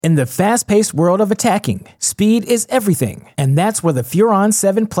In the fast-paced world of attacking, speed is everything, and that's where the Furon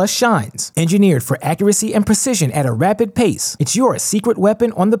 7 Plus shines. Engineered for accuracy and precision at a rapid pace, it's your secret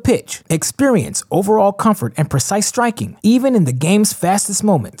weapon on the pitch. Experience overall comfort and precise striking, even in the game's fastest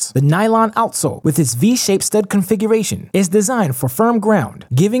moments. The nylon outsole, with its V-shaped stud configuration, is designed for firm ground,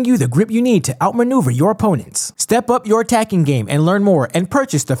 giving you the grip you need to outmaneuver your opponents. Step up your attacking game and learn more and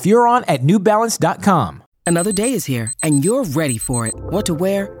purchase the Furon at newbalance.com. Another day is here, and you're ready for it. What to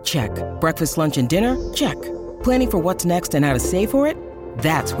wear? Check. Breakfast, lunch, and dinner? Check. Planning for what's next and how to save for it?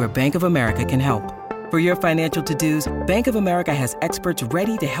 That's where Bank of America can help. For your financial to-dos, Bank of America has experts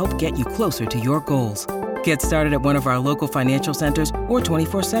ready to help get you closer to your goals. Get started at one of our local financial centers or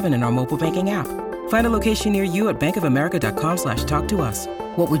 24/7 in our mobile banking app. Find a location near you at bankofamerica.com/talktous.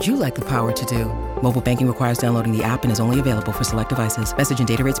 What would you like the power to do? Mobile banking requires downloading the app and is only available for select devices. Message and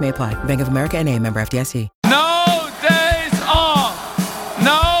data rates may apply. Bank of America N.A., member FDIC. No days off.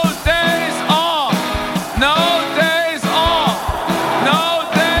 No days off. No days off. No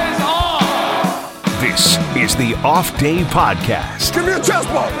days off. This is the Off Day Podcast. Give me a chest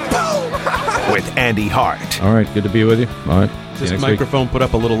ball. With Andy Hart. All right, good to be with you. All right. This microphone put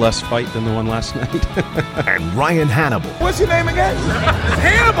up a little less fight than the one last night. And Ryan Hannibal. What's your name again?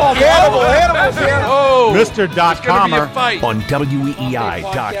 Hannibal. Oh, Mr. .comer on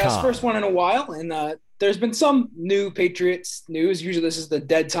WEEI.com. First one in a while, and there's been some new Patriots news. Usually this is the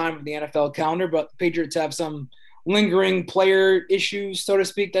dead time of the NFL calendar, but the Patriots have some lingering player issues, so to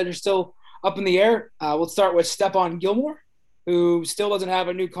speak, that are still up in the air. We'll start with Stephon Gilmore, who still doesn't have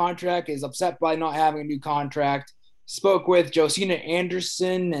a new contract, is upset by not having a new contract. Spoke with Josina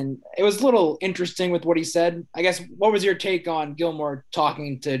Anderson, and it was a little interesting with what he said. I guess, what was your take on Gilmore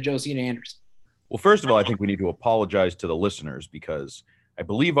talking to Josina Anderson? Well, first of all, I think we need to apologize to the listeners because I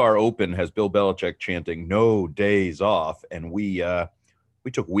believe our open has Bill Belichick chanting "No days off," and we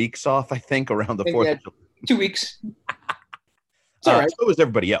took weeks off. I think around the 4th. 2 weeks. It's all right. So was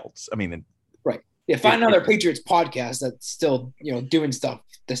everybody else. I mean, right? Yeah, find another Patriots podcast that's still doing stuff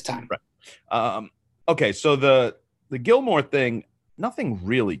this time. Right. Okay, so the Gilmore thing, nothing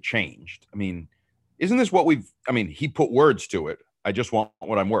really changed. I mean, isn't this what he put words to it. I just want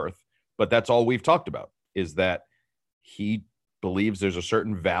what I'm worth. But that's all we've talked about, is that he believes there's a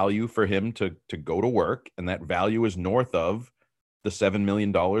certain value for him to go to work, and that value is north of the $7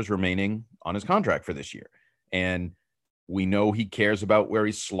 million remaining on his contract for this year. And we know he cares about where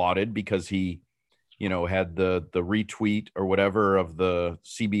he's slotted because he, had the retweet or whatever of the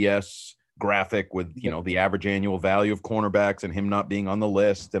CBS graphic with, the average annual value of cornerbacks and him not being on the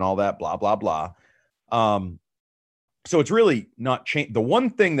list and all that, blah, blah, blah. So it's really not changed. The one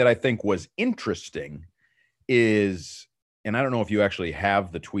thing that I think was interesting is, and I don't know if you actually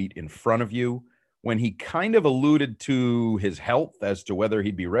have the tweet in front of you, when he kind of alluded to his health as to whether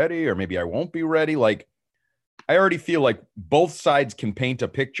he'd be ready or maybe I won't be ready. Like, I already feel like both sides can paint a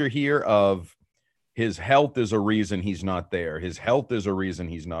picture here of his health is a reason he's not there. His health is a reason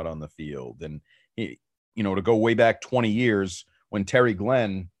he's not on the field. And, to go way back 20 years when Terry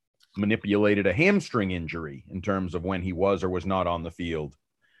Glenn manipulated a hamstring injury in terms of when he was or was not on the field.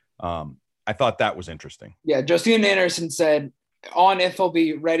 I thought that was interesting. Yeah, Josina Anderson said on if he'll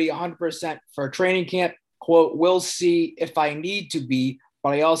be ready 100% for training camp, quote, "We'll see if I need to be, but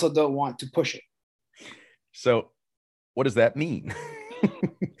I also don't want to push it." So what does that mean?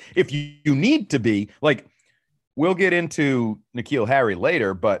 If you need to be, like, we'll get into N'Keal Harry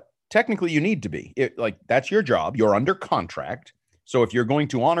later, but technically you need to be. That's your job. You're under contract. So if you're going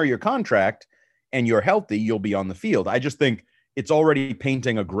to honor your contract and you're healthy, you'll be on the field. I just think it's already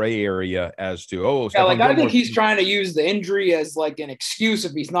painting a gray area as to, I think he's trying to use the injury as like an excuse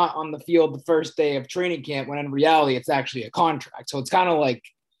if he's not on the field the first day of training camp, when in reality it's actually a contract. So it's kind of like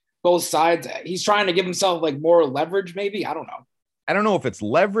both sides. He's trying to give himself like more leverage, maybe. I don't know. I don't know if it's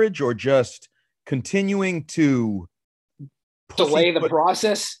leverage or just continuing to delay the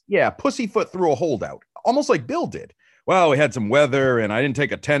process. Yeah, pussyfoot through a holdout, almost like Bill did. Well, we had some weather and I didn't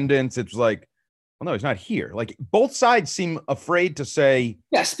take attendance. It's like, well, no, he's not here. Like, both sides seem afraid to say.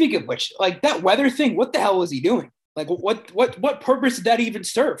 Yeah, speaking of which, like, that weather thing, what the hell was he doing? Like, what purpose did that even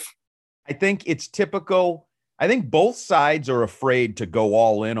serve? I think it's typical. I think both sides are afraid to go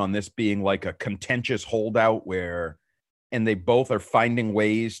all in on this being like a contentious holdout and they both are finding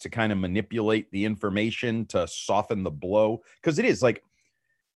ways to kind of manipulate the information to soften the blow. Because it is like,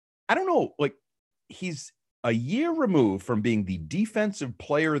 I don't know, like, he's a year removed from being the defensive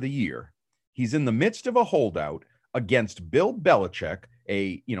player of the year. He's in the midst of a holdout against Bill Belichick,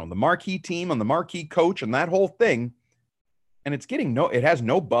 the marquee team and the marquee coach and that whole thing. And it has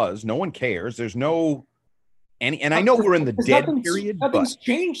no buzz. No one cares. There's no And I know we're in the dead period. Nothing's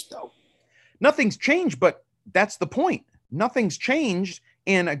changed, though. Nothing's changed, but that's the point. Nothing's changed.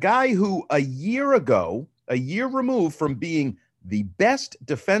 And a guy who a year removed from being the best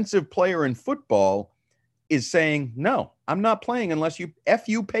defensive player in football, is saying, no, I'm not playing unless you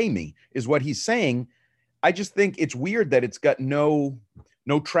pay me, is what he's saying. I just think it's weird that it's got no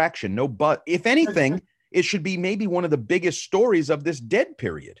traction, no but. If anything, it should be maybe one of the biggest stories of this dead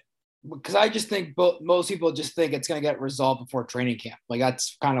period. Because I just think most people just think it's going to get resolved before training camp. Like,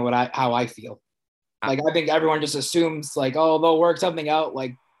 that's kind of how I feel. Like, I think everyone just assumes, like, oh, they'll work something out,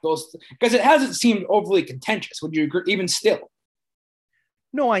 like those, because it hasn't seemed overly contentious. Would you agree? Even still?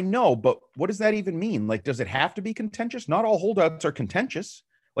 No, I know, but what does that even mean? Like, does it have to be contentious? Not all holdouts are contentious.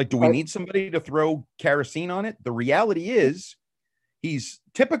 Like, do we need somebody to throw kerosene on it? The reality is, he's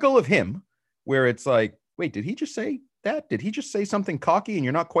typical of him, where it's like, wait, did he just say that? Did he just say something cocky and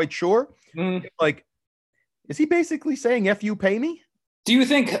you're not quite sure? Like, is he basically saying F you, pay me? Do you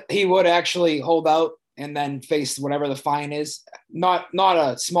think he would actually hold out and then face whatever the fine is? Not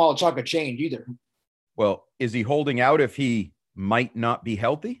a small chunk of change either. Well, is he holding out if he might not be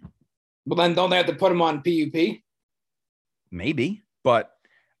healthy? Well, then don't they have to put him on PUP? Maybe, but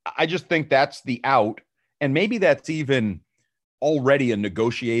I just think that's the out. And maybe that's even already a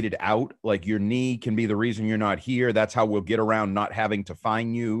negotiated out. Like, your knee can be the reason you're not here. That's how we'll get around not having to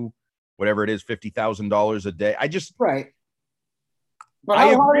fine you, whatever it is, $50,000 a day. Right. But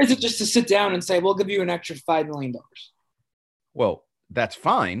how hard is it just to sit down and say, we'll give you an extra $5 million? Well, that's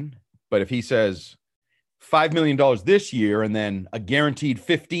fine. But if he says $5 million this year and then a guaranteed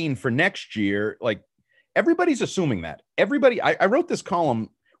 15 for next year, like, everybody's assuming that. I wrote this column.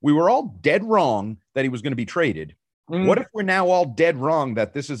 We were all dead wrong that he was going to be traded. What if we're now all dead wrong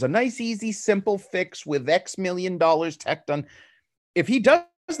that this is a nice, easy, simple fix with X million dollars tacked on? If he does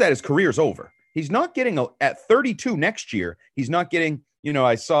that, his career's over. He's not getting at 32 next year. He's not getting,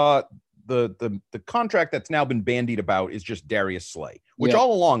 I saw the contract that's now been bandied about is just Darius Slay, which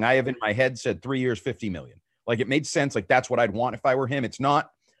all along I have in my head said 3 years, $50 million. Like, it made sense. Like, that's what I'd want if I were him. It's not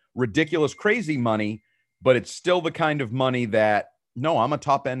ridiculous, crazy money, but it's still the kind of money that, no, I'm a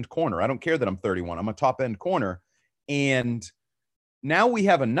top end corner. I don't care that I'm 31. I'm a top end corner. And now we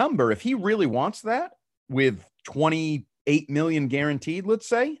have a number. If he really wants that with 28 million guaranteed, let's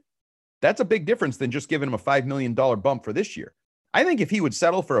say, that's a big difference than just giving him a $5 million bump for this year. I think if he would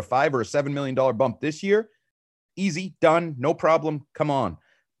settle for a $5 or a $7 million bump this year, easy, done, no problem. Come on.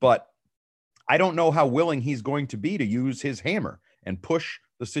 But I don't know how willing he's going to be to use his hammer and push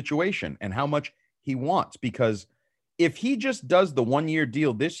the situation and how much he wants, because if he just does the 1 year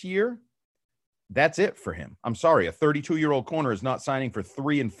deal this year, that's it for him. I'm sorry. A 32-year-old corner is not signing for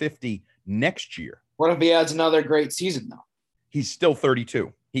 $3 and $50 next year. What if he has another great season, though? He's still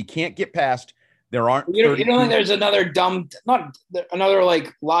 32. He can't get past. There aren't. You don't think there's another not another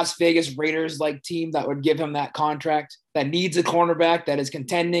like Las Vegas Raiders like team that would give him that contract, that needs a cornerback that is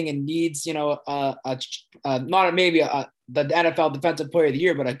contending and needs, not maybe the NFL Defensive Player of the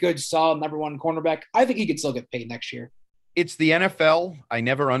Year, but a good, solid number one cornerback? I think he could still get paid next year. It's the NFL. I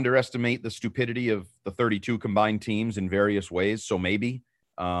never underestimate the stupidity of the 32 combined teams in various ways. So maybe.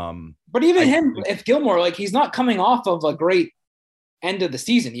 But even if Gilmore, like, he's not coming off of a great end of the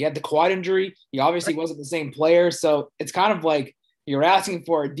season. He had the quad injury. He obviously wasn't the same player. So it's kind of like you're asking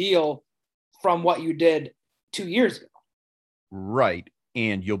for a deal from what you did 2 years ago. Right.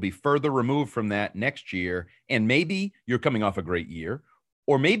 And you'll be further removed from that next year. And maybe you're coming off a great year.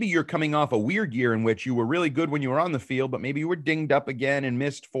 Or maybe you're coming off a weird year in which you were really good when you were on the field, but maybe you were dinged up again and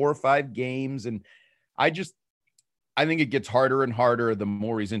missed 4 or 5 games. And I think it gets harder and harder the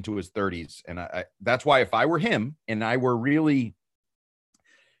more he's into his 30s. And that's why if I were him and I were really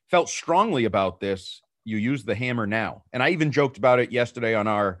felt strongly about this, you use the hammer now. And I even joked about it yesterday on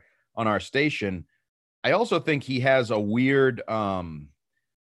our station. I also think he has a weird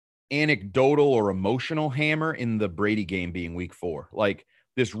anecdotal or emotional hammer in the Brady game being week 4. Like,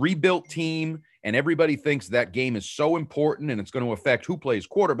 this rebuilt team, and everybody thinks that game is so important and it's going to affect who plays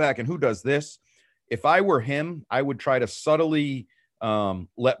quarterback and who does this. If I were him, I would try to subtly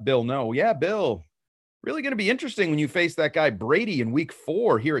let Bill know, yeah, Bill, really going to be interesting when you face that guy Brady in week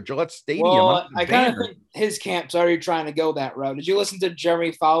 4 here at Gillette Stadium. Well, I kind of think his camp's already trying to go that route. Did you listen to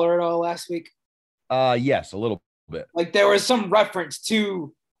Jeremy Fowler at all last week? Yes, a little bit. Like, there was some reference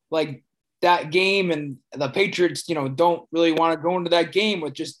to, like, that game, and the Patriots, don't really want to go into that game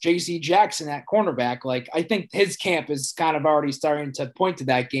with just J.C. Jackson at cornerback. Like, I think his camp is kind of already starting to point to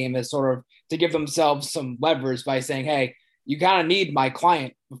that game as sort of to give themselves some leverage by saying, hey, you kind of need my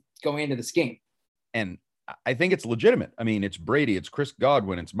client going into this game. And I think it's legitimate. I mean, it's Brady, it's Chris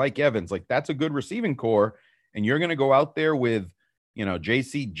Godwin, it's Mike Evans. Like, that's a good receiving core. and you're going to go out there with,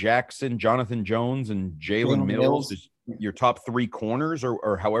 J.C. Jackson, Jonathan Jones, and Jalen Mills as your top 3 corners,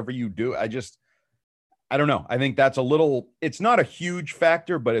 or however you do. I don't know. I think that's it's not a huge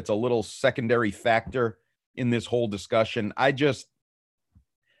factor, but it's a little secondary factor in this whole discussion. I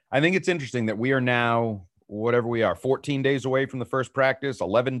think it's interesting that we are now, whatever we are, 14 days away from the first practice,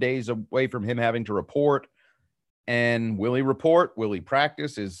 11 days away from him having to report. And will he report? Will he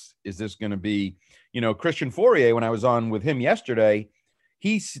practice? Is this going to be, Christian Fourier, when I was on with him yesterday,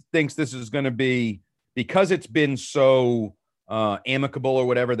 he thinks this is going to be, because it's been so amicable or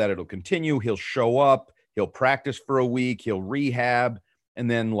whatever, that it'll continue. He'll show up, he'll practice for a week, he'll rehab. And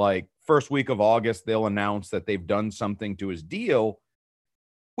then first week of August, they'll announce that they've done something to his deal,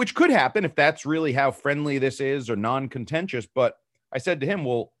 which could happen if that's really how friendly this is or non-contentious. But I said to him,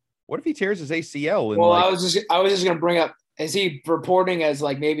 well, what if he tears his ACL? Well, I was just going to bring up, is he reporting as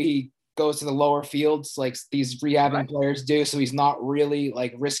maybe he goes to the lower fields like these rehabbing players do, so he's not really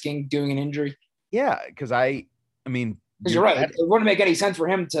risking doing an injury? Yeah, because I mean, because you're right. It wouldn't make any sense for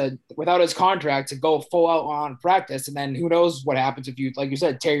him to, without his contract, to go full out on practice, and then who knows what happens if you, like you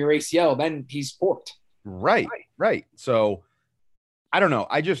said, tear your ACL, then he's forked. Right. So I don't know.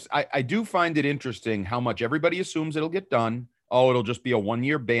 I do find it interesting how much everybody assumes it'll get done. Oh, it'll just be a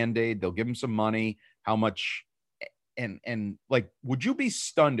 1-year Band-Aid. They'll give him some money. How much? And would you be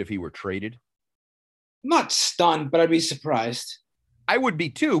stunned if he were traded? I'm not stunned, but I'd be surprised. I would be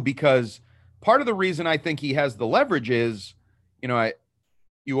too, because part of the reason I think he has the leverage is,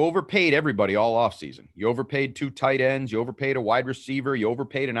 you overpaid everybody all offseason. You overpaid 2 tight ends. You overpaid a wide receiver. You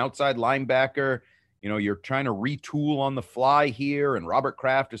overpaid an outside linebacker. You're trying to retool on the fly here. And Robert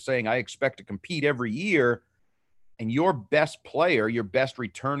Kraft is saying, I expect to compete every year. And your best player, your best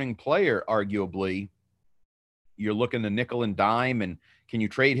returning player, arguably, you're looking to nickel and dime, and can you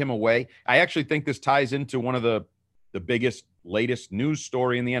trade him away? I actually think this ties into one of the biggest, latest news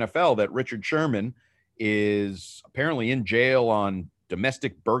story in the NFL, that Richard Sherman is apparently in jail on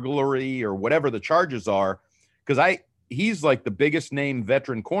domestic burglary or whatever the charges are, because he's the biggest name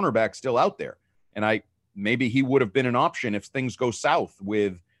veteran cornerback still out there. And maybe he would have been an option if things go south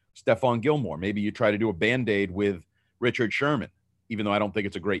with Stephon Gilmore. Maybe you try to do a Band-Aid with Richard Sherman, even though I don't think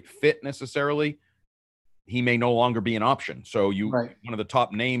it's a great fit necessarily. He may no longer be an option. So one of the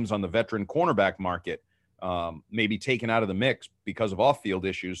top names on the veteran cornerback market may be taken out of the mix because of off-field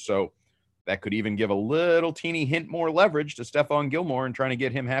issues. So that could even give a little teeny hint more leverage to Stephon Gilmore and trying to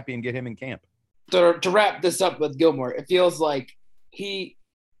get him happy and get him in camp. To wrap this up with Gilmore, it feels like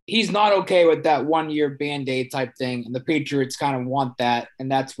he's not okay with that 1-year Band-Aid type thing, and the Patriots kind of want that, and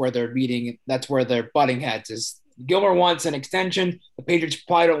that's where they're meeting. That's where they're butting heads. Is Gilmore wants an extension. The Patriots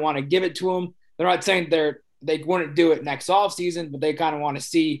probably don't want to give it to him. They're not saying they wouldn't do it next offseason, but they kind of want to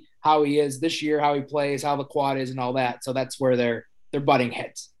see how he is this year, how he plays, how the quad is, and all that. So that's where they're butting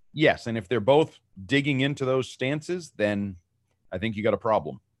heads. Yes, and if they're both digging into those stances, then I think you got a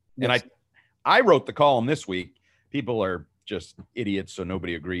problem. Yes. And I wrote the column this week. People are just idiots, so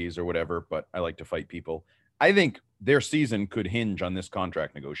nobody agrees or whatever, but I like to fight people. I think their season could hinge on this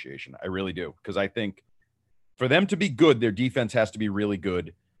contract negotiation. I really do, because I think for them to be good, their defense has to be really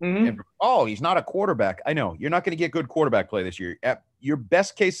good. Mm-hmm. And, he's not a quarterback. I know you're not going to get good quarterback play this year. Your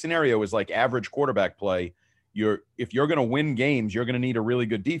best case scenario is average quarterback play. If you're going to win games, you're going to need a really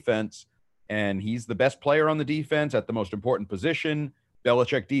good defense. And he's the best player on the defense at the most important position.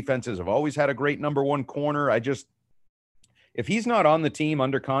 Belichick defenses have always had a great number 1 corner. If he's not on the team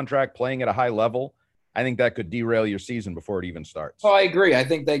under contract playing at a high level, I think that could derail your season before it even starts. Oh, I agree. I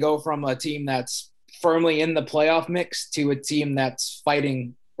think they go from a team that's firmly in the playoff mix to a team that's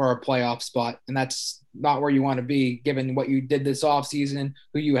fighting for a playoff spot. And that's not where you want to be, given what you did this offseason,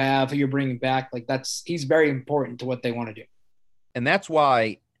 who you have, who you're bringing back. He's very important to what they want to do. And that's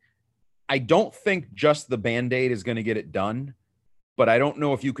why I don't think just the Band-Aid is going to get it done, but I don't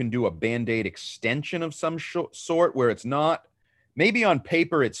know if you can do a Band-Aid extension of some sort where it's not, maybe on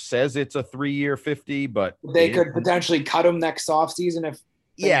paper it says it's a 3-year 50, but they could potentially cut him next offseason if.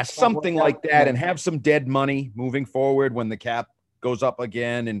 Yeah, something like that, and have some dead money moving forward when the cap goes up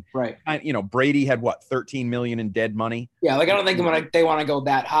again. And right, Brady had $13 million in dead money. Yeah, I don't think they want to go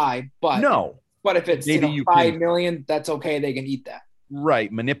that high, but no. But if it's $5 million, that's okay. They can eat that.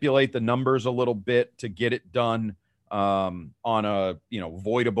 Right, manipulate the numbers a little bit to get it done on a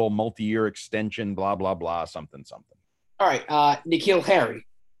voidable multi-year extension. Blah blah blah. Something. All right, N'Keal Harry.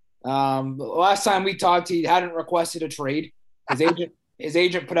 Last time we talked, he hadn't requested a trade. His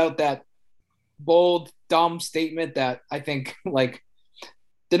agent put out that bold, dumb statement that I think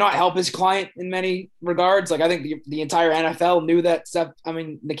did not help his client in many regards. Like I think the entire NFL knew that stuff. I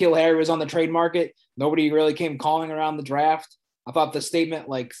mean, N'Keal Harry was on the trade market. Nobody really came calling around the draft. I thought the statement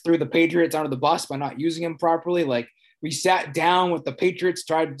like threw the Patriots under the bus by not using him properly. Like we sat down with the Patriots,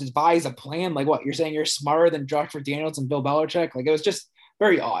 tried to devise a plan. Like what you're saying, you're smarter than Josh McDaniels and Bill Belichick. Like it was just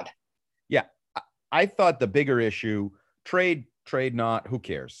very odd. Yeah. I thought the bigger issue, trade not, who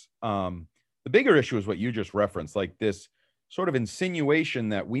cares? The bigger issue is what you just referenced, like this sort of insinuation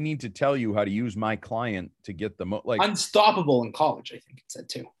that we need to tell you how to use my client to get the most, like unstoppable in college. I think it said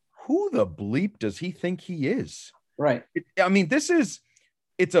too. Who the bleep does he think he is? Right. I mean, this is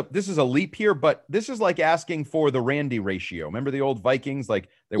a leap here, but this is like asking for the Randy ratio. Remember the old Vikings? Like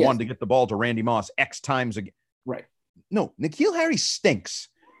they wanted to get the ball to Randy Moss X times again. Right. No, N'Keal Harry stinks.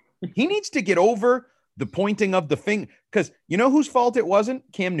 He needs to get over the pointing of the finger, because you know whose fault it wasn't?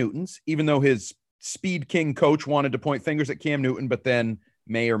 Cam Newton's, even though his Speed King coach wanted to point fingers at Cam Newton, but then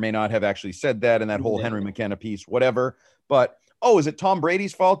may or may not have actually said that in that whole Henry McKenna piece, whatever. But, is it Tom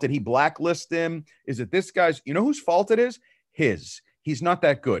Brady's fault? Did he blacklist him? Is it this guy's? You know whose fault it is? His. He's not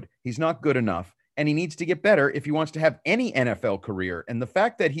that good. He's not good enough. And he needs to get better if he wants to have any NFL career. And the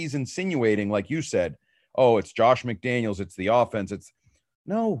fact that he's insinuating, like you said, it's Josh McDaniels, it's the offense. It's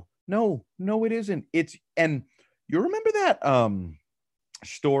no, it isn't. And you remember that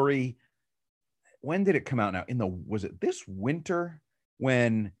story? When did it come out now? Was it this winter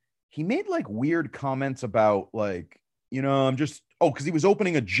when he made like weird comments about like, I'm just, because he was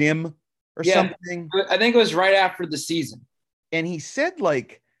opening a gym or something. I think it was right after the season. And he said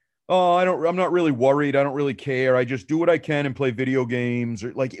like, I'm not really worried. I don't really care. I just do what I can and play video games.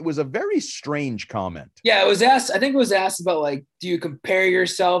 Or like, it was a very strange comment. Yeah, I think it was asked about like, do you compare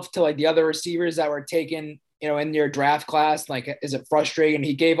yourself to like the other receivers that were taken, in your draft class? Like, is it frustrating?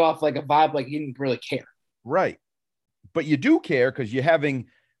 He gave off like a vibe like he didn't really care. Right. But you do care because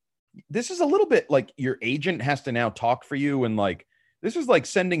this is a little bit like your agent has to now talk for you. And like, this is like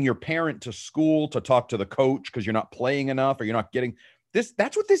sending your parent to school to talk to the coach because you're not playing enough or you're not getting this.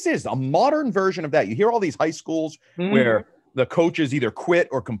 That's what this is. A modern version of that. You hear all these high schools where the coaches either quit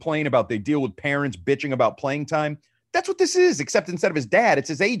or complain about they deal with parents bitching about playing time. That's what this is, except instead of his dad, it's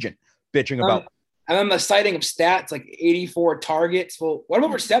his agent bitching about. And then the citing of stats, like 84 targets. Well, what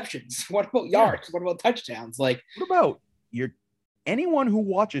about receptions? What about yards? What about touchdowns? Like, what about anyone who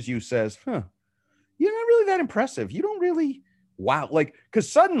watches you says, you're not really that impressive. You don't really, wow. Like,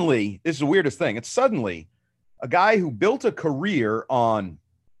 because suddenly, this is the weirdest thing. It's suddenly a guy who built a career on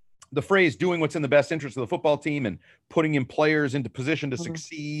the phrase doing what's in the best interest of the football team and putting in players into position to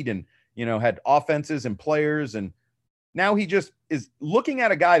succeed and, had offenses and players. And now he just is looking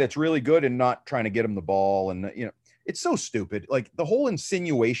at a guy that's really good and not trying to get him the ball. And, it's so stupid. Like the whole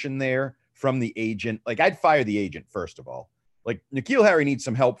insinuation there from the agent, like I'd fire the agent first of all. Like N'Keal Harry needs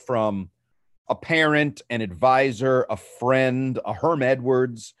some help from a parent, an advisor, a friend, a Herm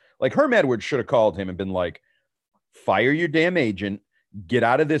Edwards. Like Herm Edwards should have called him and been like, fire your damn agent, get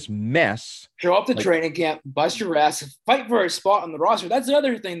out of this mess. Show up to training camp, bust your ass, fight for a spot on the roster. That's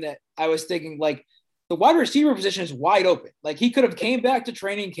another thing that I was thinking, like the wide receiver position is wide open. Like he could have came back to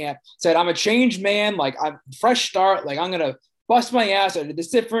training camp, said, I'm a changed man. Like I'm fresh start. Like I'm going to bust my ass. I did this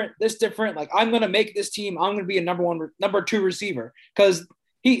different. Like I'm going to make this team. I'm going to be a number 2 receiver. Because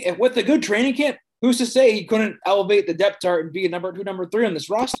with a good training camp, who's to say he couldn't elevate the depth chart and be a number 2, number 3 on this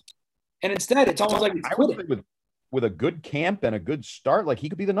roster? And instead, it's almost like he's quitting. With a good camp and a good start, like he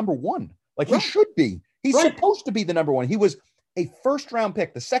could be the number 1. Like he should be. He's supposed to be the number 1. He was a first-round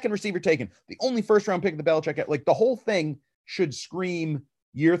pick, the second receiver taken, the only first-round pick of the Belichick. Like the whole thing should scream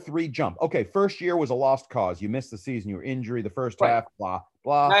year 3 jump. Okay, first year was a lost cause. You missed the season. You were injury the first half, blah,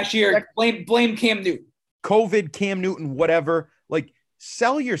 blah. Last year, blame Cam Newton. COVID, Cam Newton, whatever. Like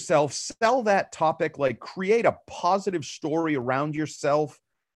sell yourself, sell that topic, like create a positive story around yourself.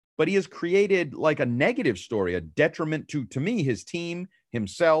 But he has created like a negative story, a detriment to me, his team,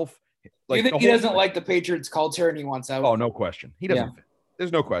 himself. Like, you think he doesn't like the Patriots culture and he wants out? Oh, no question. He doesn't fit.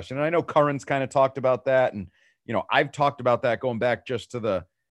 There's no question. And I know Curran's kind of talked about that. And, I've talked about that going back just to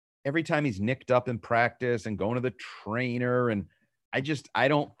every time he's nicked up in practice and going to the trainer. And I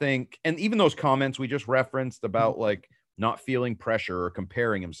don't think, and even those comments we just referenced about like not feeling pressure or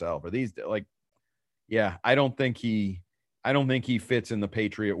comparing himself or these like, I don't think he fits in the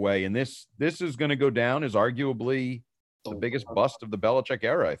Patriot way. And this is going to go down as arguably the biggest bust of the Belichick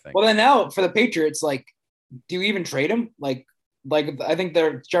era, I think. Well, then now for the Patriots, like, do you even trade him? Like I think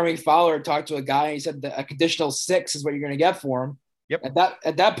Jeremy Fowler talked to a guy. He said that a conditional 6 is what you're going to get for him. Yep.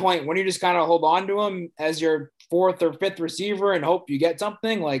 At that point, when you just kind of hold on to him as your 4th or 5th receiver and hope you get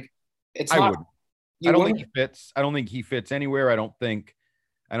something, like it's not. I don't think he fits. I don't think he fits anywhere. I don't think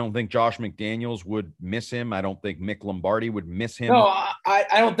I don't think Josh McDaniels would miss him. I don't think Mick Lombardi would miss him. No, I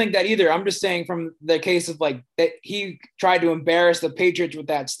don't think that either. I'm just saying from the case of like that he tried to embarrass the Patriots with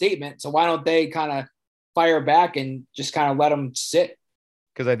that statement. So why don't they kind of fire back and just kind of let him sit?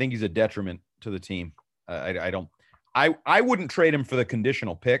 Because I think he's a detriment to the team. I wouldn't trade him for the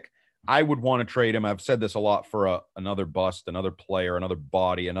conditional pick. I would want to trade him. I've said this a lot for another bust, another player, another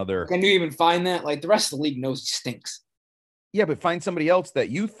body, another. Can you even find that? Like the rest of the league knows he stinks. Yeah, but find somebody else that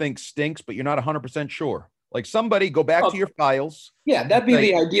you think stinks, but you're not 100% sure. Like somebody, go back to your files. Yeah, that'd be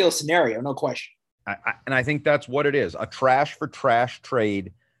the ideal scenario, no question. And I think that's what it is. A trash for trash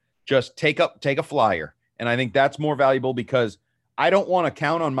trade. Just take a flyer. And I think that's more valuable because I don't want to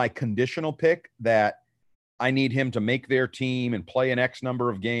count on my conditional pick that I need him to make their team and play an X number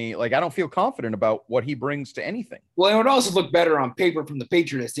of games. Like, I don't feel confident about what he brings to anything. Well, it would also look better on paper from the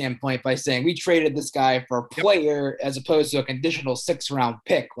Patriots standpoint by saying we traded this guy for a player as opposed to a conditional 6th-round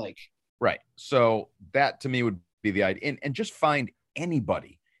pick. Like, right. So that to me would be the idea. And just find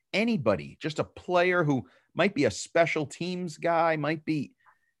anybody, just a player who might be a special teams guy, might be,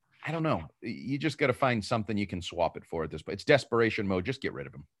 I don't know. You just got to find something you can swap it for at this point. It's desperation mode. Just get rid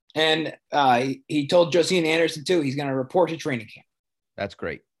of him. And he told Josine Anderson, too, he's going to report to training camp. That's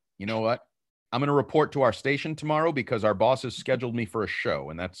great. You know what? I'm going to report to our station tomorrow because our boss has scheduled me for a show.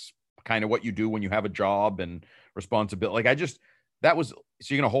 And that's kind of what you do when you have a job and responsibility. Like so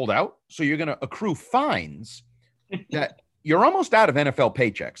you're going to hold out? So you're going to accrue fines that you're almost out of NFL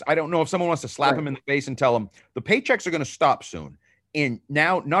paychecks. I don't know if someone wants to slap him in the face and tell him the paychecks are going to stop soon. And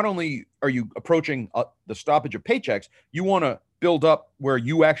now not only are you approaching the stoppage of paychecks, you want to build up where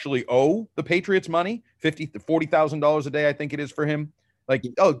you actually owe the Patriots money, $50,000 to $40,000 a day, I think it is for him. Like,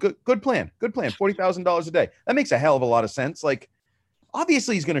 oh, good plan, $40,000 a day. That makes a hell of a lot of sense. Like,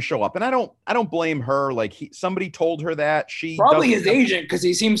 obviously he's going to show up, and I don't blame her. Like, somebody told her that she probably his agent because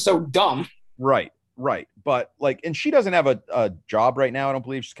he seems so dumb. Right. But like, and she doesn't have a job right now. I don't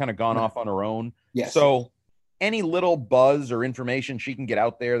believe she's kind of gone off on her own. Yes. So any little buzz or information she can get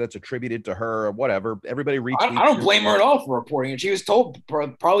out there that's attributed to her or whatever, everybody retweets. I don't blame her at all for reporting it. She was told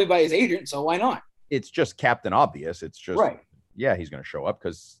probably by his agent, so why not? It's just Captain Obvious. It's just, right. Yeah, he's going to show up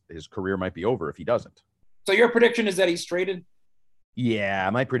because his career might be over if he doesn't. So your prediction is that he's traded? Yeah,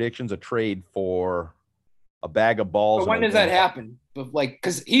 my prediction's a trade for a bag of balls. But when does that happen? Like,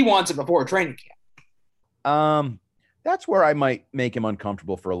 because he wants it before training camp. That's where I might make him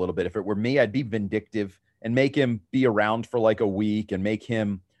uncomfortable for a little bit. If it were me, I'd be vindictive and make him be around for like a week and make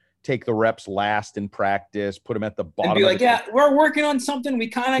him take the reps last in practice, put him at the bottom. And be like, yeah, we're working on something. We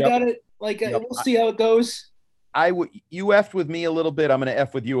kind of got it. Like, we'll see how it goes. You effed with me a little bit. I'm going to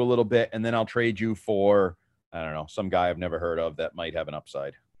F with you a little bit. And then I'll trade you for, I don't know, some guy I've never heard of that might have an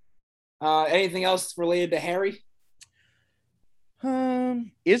upside. Anything else related to Harry?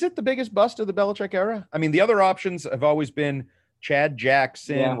 Is it the biggest bust of the Belichick era? I mean, the other options have always been Chad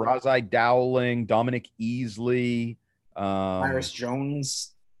Jackson, Razai Dowling, Dominic Easley, Cyrus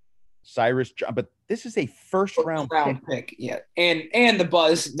Jones, but this is a first round pick. Yeah. And the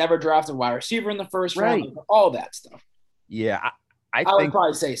buzz never drafted wide receiver in the first round, all that stuff. Yeah. I think, would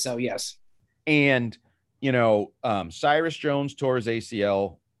probably say so. Yes. And, Cyrus Jones tore his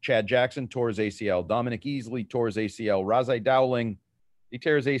ACL, Chad Jackson tore his ACL, Dominic Easley tore his ACL, Razai Dowling, he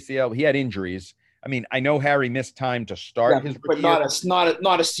tears ACL. He had injuries. I mean, I know Harry missed time to start his rookie year,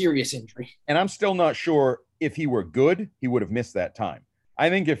 not a serious injury. And I'm still not sure if he were good, he would have missed that time. I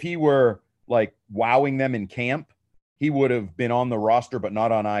think if he were like wowing them in camp, he would have been on the roster, but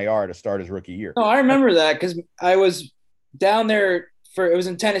not on IR to start his rookie year. No, I remember that because I was down there it was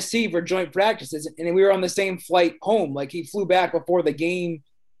in Tennessee for joint practices, and we were on the same flight home. Like, he flew back before the game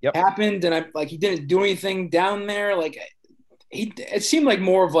happened, and he didn't do anything down there. Like, it seemed like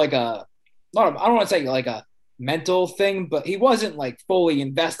more of like I don't want to say like a mental thing, but he wasn't like fully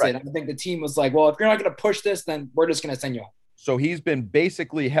invested. Right. I think the team was like, well, if you're not going to push this, then we're just going to send you home. So he's been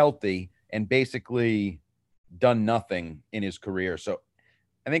basically healthy and basically done nothing in his career. So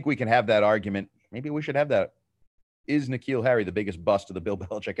I think we can have that argument. Maybe we should have that. Is N'Keal Harry the biggest bust of the Bill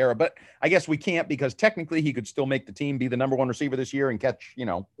Belichick era? But I guess we can't because technically he could still make the team, be the number one receiver this year and catch,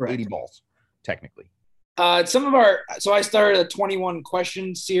 80 balls, technically. So I started a 21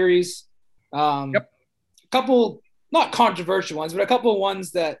 question series. A couple, not controversial ones, but a couple of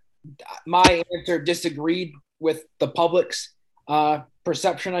ones that my answer disagreed with the public's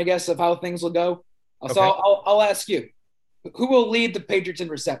perception, I guess, of how things will go. Okay. So I'll ask you, who will lead the Patriots in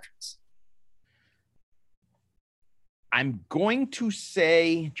receptions? I'm going to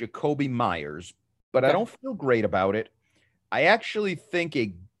say Jacoby Myers, but I don't feel great about it. I actually think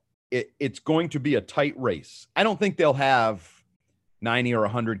it's going to be a tight race. I don't think they'll have 90 or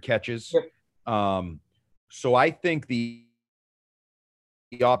 100 catches. Yep. So I think the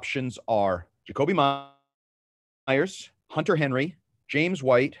options are Jacoby Myers, Hunter Henry, James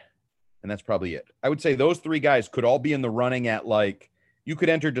White, and that's probably it. I would say those three guys could all be in the running at, like, you could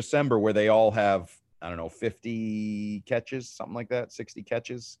enter December where they all have, I don't know, 50 catches, something like that, 60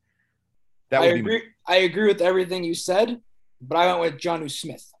 catches. I agree with everything you said, but I went with Jonnu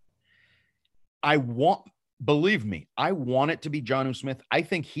Smith. Believe me, I want it to be Jonnu Smith. I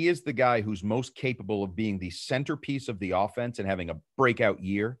think he is the guy who's most capable of being the centerpiece of the offense and having a breakout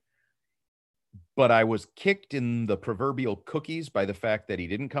year. But I was kicked in the proverbial cookies by the fact that he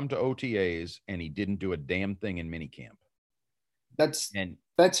didn't come to OTAs and he didn't do a damn thing in minicamp. That's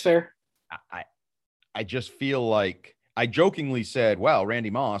fair. I just feel like I jokingly said, well, Randy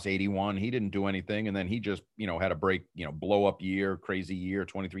Moss, 81, he didn't do anything. And then he just, had a blow up year, crazy year,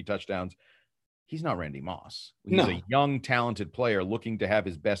 23 touchdowns. He's not Randy Moss. He's a young, talented player looking to have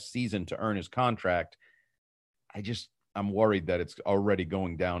his best season to earn his contract. I'm worried that it's already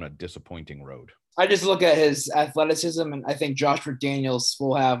going down a disappointing road. I just look at his athleticism, and I think Josh McDaniels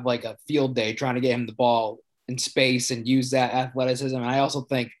will have like a field day trying to get him the ball in space and use that athleticism. And I also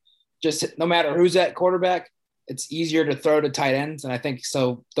think just no matter who's at quarterback, it's easier to throw to tight ends. And I think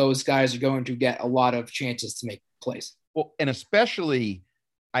so those guys are going to get a lot of chances to make plays. Well, and especially –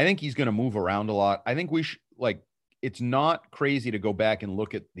 I think he's going to move around a lot. I think we should it's not crazy to go back and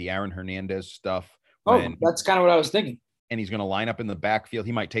look at the Aaron Hernandez stuff. That's kind of what I was thinking. And he's going to line up in the backfield.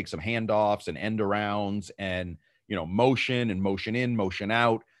 He might take some handoffs and end arounds and, motion and motion in, motion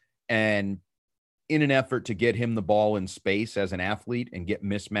out. And in an effort to get him the ball in space as an athlete and get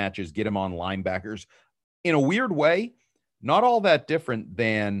mismatches, get him on linebackers in a weird way, not all that different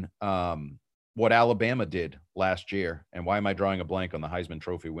than, what Alabama did last year. And why am I drawing a blank on the Heisman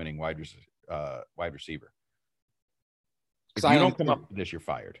Trophy winning wide receiver? If you don't come up with this, you're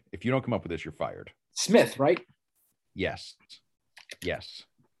fired. If you don't come up with this, you're fired. Smith, right? Yes.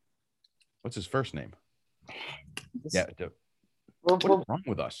 What's his first name? What's wrong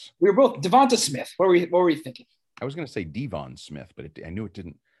with us? We were both Devonta Smith. What were we thinking? I was going to say Devon Smith, but I knew it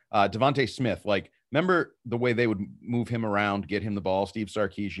didn't. Devontae Smith, remember the way they would move him around, get him the ball, Steve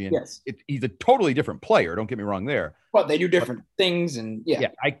Sarkisian? Yes. He's a totally different player. Don't get me wrong there. But they do different things. And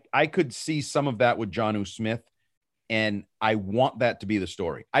I could see some of that with Jonnu Smith, and I want that to be the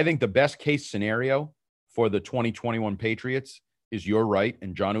story. I think the best case scenario for the 2021 Patriots is you're right,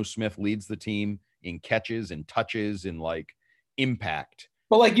 and Jonnu Smith leads the team in catches and touches and impact.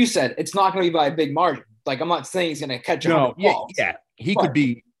 But like you said, it's not going to be by a big margin. I'm not saying he's going to catch 100 balls. Yeah. He could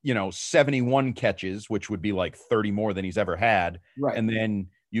be 71 catches, which would be 30 more than he's ever had. Right. And then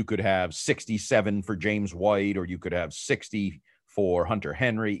you could have 67 for James White, or you could have 60 for Hunter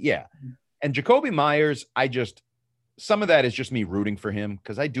Henry. Yeah. And Jacoby Myers, some of that is just me rooting for him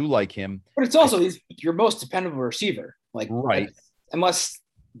because I do like him. But it's also he's your most dependable receiver. Right. Unless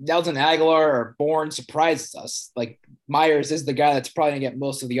Nelson Aguilar or Bourne surprises us, Myers is the guy that's probably going to get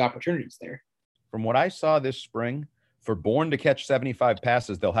most of the opportunities there. From what I saw this spring, for Bourne to catch 75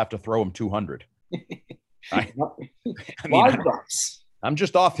 passes, they'll have to throw him 200. I'm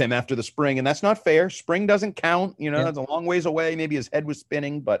just off him after the spring, and that's not fair. Spring doesn't count. That's a long ways away. Maybe his head was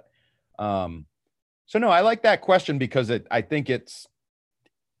spinning, but so no, I like that question because I think it's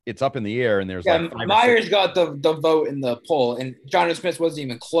up in the air, and there's Myers got the vote in the poll, and Jonnu Smith wasn't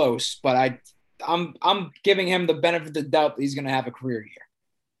even close, but I'm giving him the benefit of the doubt that he's going to have a career year.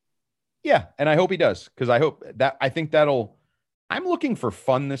 Yeah, and I hope he does because I think I'm looking for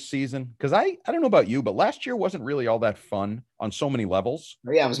fun this season because I don't know about you, but last year wasn't really all that fun on so many levels.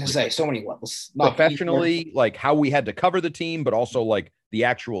 Yeah, I was going to say so many levels. Professionally, how we had to cover the team, but also the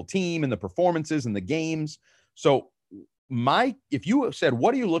actual team and the performances and the games. So if you said,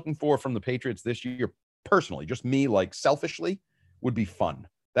 what are you looking for from the Patriots this year? Personally, just me, selfishly, would be fun.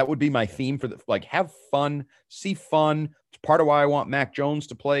 That would be my theme for have fun, see fun. It's part of why I want Mac Jones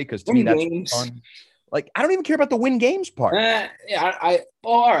to play because to me that's fun. I don't even care about the win games part.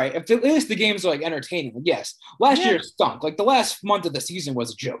 All right. If at least the games are entertaining. Yes. Last year stunk. The last month of the season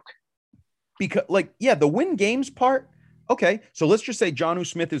was a joke. Because the win games part. Okay. So let's just say Jonnu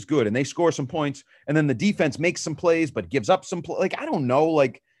Smith is good and they score some points and then the defense makes some plays, but gives up some play. I don't know.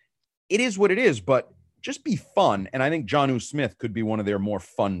 It is what it is, but just be fun. And I think Jonnu Smith could be one of their more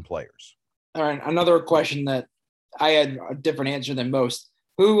fun players. All right. Another question that I had a different answer than most.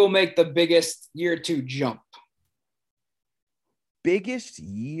 Who will make the biggest year two jump? Biggest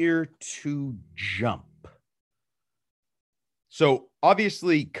year two jump. So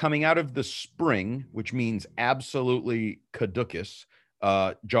obviously coming out of the spring, which means absolutely caducus,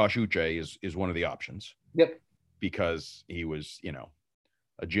 Josh Uche is one of the options. Yep. because he was,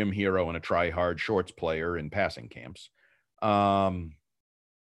 a gym hero and a try-hard shorts player in passing camps.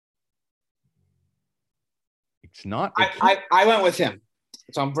 It's not. I went with him,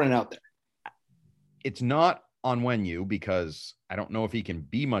 so I'm putting it out there. It's not Onwenu because I don't know if he can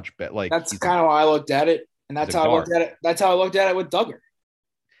be much better. Like that's kind of how I looked at it, and that's how I looked at it. That's how I looked at it with Duggar.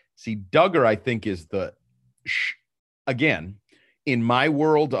 See, Duggar, I think, is again, in my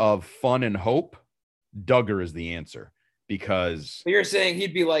world of fun and hope, Duggar is the answer because. So you're saying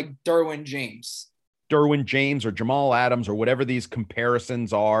he'd be like Derwin James or Jamal Adams or whatever these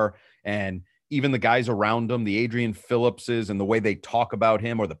comparisons are, and even the guys around him, the Adrian Phillipses and the way they talk about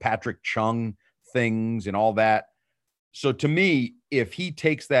him, or the Patrick Chung things and all that. So to me, if he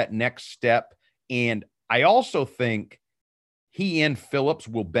takes that next step, and I also think he and Phillips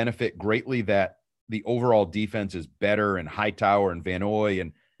will benefit greatly that the overall defense is better, and Hightower and Van Noy,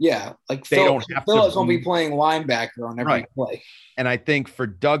 and like Phillips won't be playing linebacker on every play. And I think for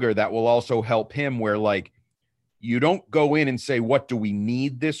Duggar, that will also help him where, like, you don't go in and say, what do we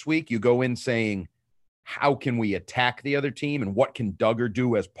need this week? You go in saying, how can we attack the other team, and what can Duggar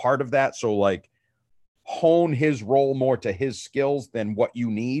do as part of that? So, like, hone his role more to his skills than what you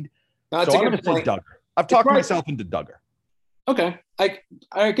need. So I'm going to say Duggar. I've talked myself into Duggar. Okay.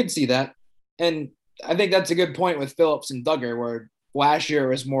 I could see that. And I think that's a good point with Phillips and Duggar, where last year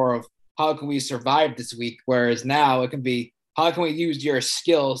was more of how can we survive this week, whereas now it can be how can we use your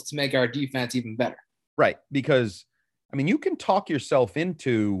skills to make our defense even better. Right. Because, I mean, you can talk yourself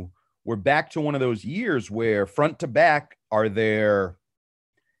into, we're back to one of those years where front to back, are there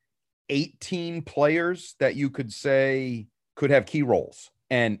 18 players that you could say could have key roles,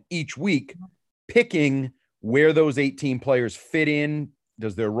 and each week picking where those 18 players fit in.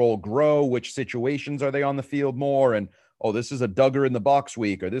 Does their role grow? Which situations are they on the field more? And, this is a Duggar in the box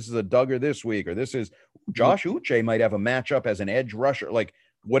week, or this is a Duggar this week, or this is Josh Uche might have a matchup as an edge rusher, like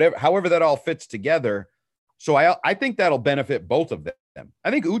whatever, however that all fits together. So I think that'll benefit both of them.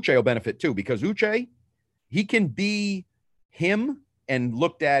 I think Uche will benefit too, because Uche, he can be him and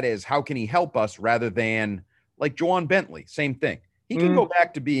looked at as how can he help us, rather than like Juwan Bentley, same thing. He can go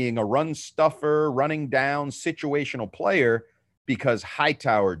back to being a run stuffer, running down, situational player, because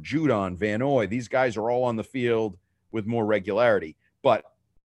Hightower, Judon, Van Noy, these guys are all on the field with more regularity. But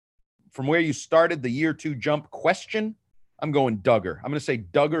from where you started the year 2 jump question, I'm going Duggar. I'm going to say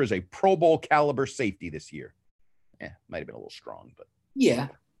Duggar is a Pro Bowl caliber safety this year. Might have been a little strong, but. Yeah.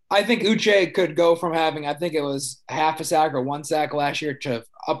 I think Uche could go from having, I think it was half a sack or 1 sack last year, to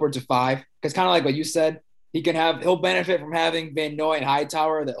upwards of 5. Because kind of like what you said, he'll benefit from having Van Noy and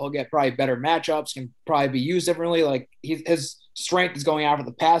Hightower, that he'll get probably better matchups, can probably be used differently. Like his strength is going after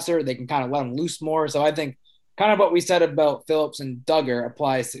the passer. They can kind of let him loose more. So I think kind of what we said about Phillips and Duggar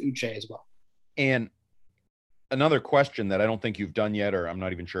applies to Uche as well. And another question that I don't think you've done yet, or I'm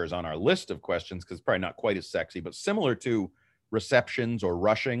not even sure is on our list of questions, because it's probably not quite as sexy, but similar to receptions or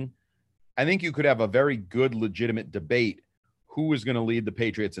rushing, I think you could have a very good, legitimate debate. Who is going to lead the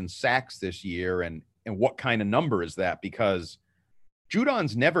Patriots in sacks this year, and what kind of number is that? Because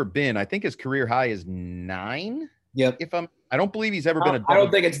Judon's never been, I think his career high is 9. Yep. I don't believe he's ever been I don't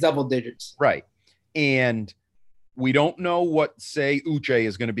think it's double digits. Right. And we don't know what, say, Uche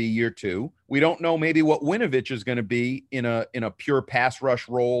is going to be year 2. We don't know maybe what Winovich is going to be in a pure pass rush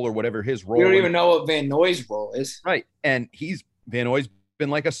role, or whatever his role is. We don't even know what Van Noy's role is. Right. And Van Noy's been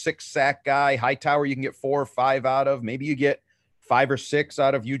like a 6 sack guy. Hightower you can get 4 or 5 out of. Maybe you get 5 or 6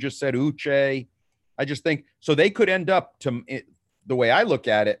 out of, you just said, Uche. I just think, so they could end up, the way I look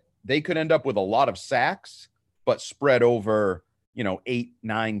at it, they could end up with a lot of sacks, but spread over, 8,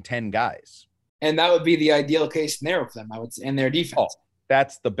 9, 10 guys. And that would be the ideal case scenario for them, I would say, and their defense.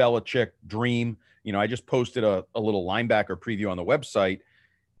 That's the Belichick dream. I just posted a little linebacker preview on the website.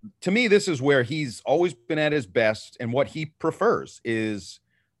 To me, this is where he's always been at his best, and what he prefers is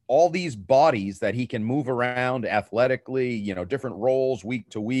all these bodies that he can move around athletically, different roles week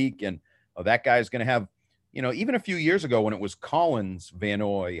to week. And that guy's going to have, even a few years ago when it was Collins, Van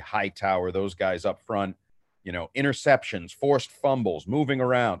Noy, Hightower, those guys up front, interceptions, forced fumbles, moving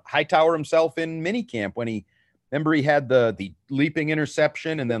around. Hightower himself in minicamp when he had the leaping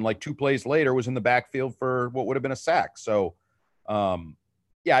interception, and then like 2 plays later was in the backfield for what would have been a sack. So,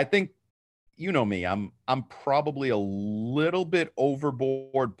 I think, me, I'm probably a little bit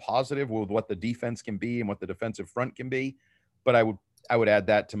overboard positive with what the defense can be and what the defensive front can be, but I would add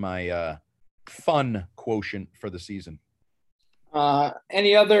that to my fun quotient for the season.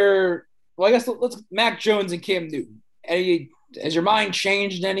 Any other? Well, I guess let's Mac Jones and Cam Newton. Has your mind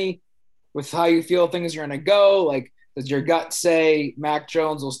changed any with how you feel things are going to go? Like, Does your gut say Mac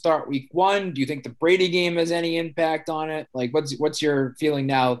Jones will start week 1? Do you think the Brady game has any impact on it? Like, what's your feeling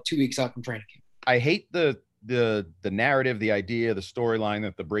now 2 weeks out from training camp? I hate the narrative, the idea, the storyline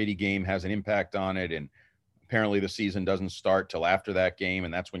that the Brady game has an impact on it. And apparently the season doesn't start till after that game.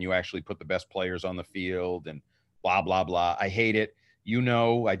 And that's when you actually put the best players on the field and blah, blah, blah. I hate it. You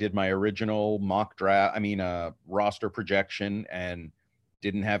know, I did my original roster projection and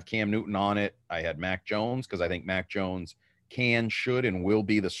didn't have Cam Newton on it. I had Mac Jones because I think Mac Jones can, should, and will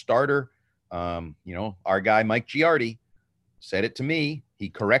be the starter. Our guy, Mike Giardi, said it to me. He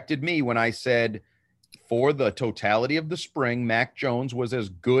corrected me when I said for the totality of the spring, Mac Jones was as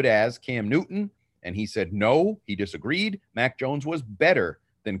good as Cam Newton. And he said, no, he disagreed. Mac Jones was better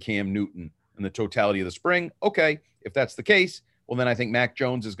than Cam Newton in the totality of the spring. Okay, if that's the case, well, then I think Mac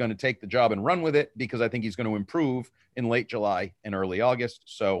Jones is going to take the job and run with it because I think he's going to improve in late July and early August.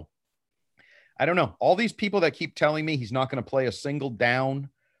 So I don't know. All these people that keep telling me he's not going to play a single down.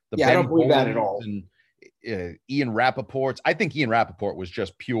 I don't believe that at all. And Ian Rappaport's. I think Ian Rappaport was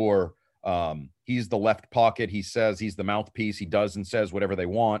just pure. He's the left pocket. He says he's the mouthpiece. He does and says whatever they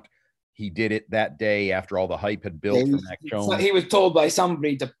want. He did it that day after all the hype had built for Mac Jones. He was told by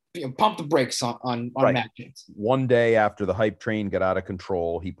somebody to pump the brakes on right. Mac Jones. One day after the hype train got out of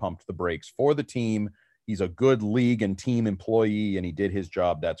control, he pumped the brakes for the team. He's a good league and team employee, and he did his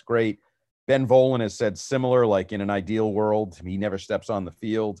job. That's great. Ben Volen has said similar, like in an ideal world, he never steps on the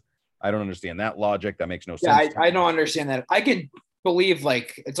field. I don't understand that logic. That makes no sense. I don't understand that. I could believe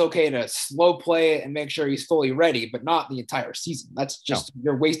like it's okay to slow play it and make sure he's fully ready, but not the entire season. That's just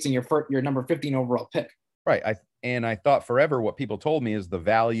You're wasting your number 15 overall pick. Right. I thought forever what people told me is the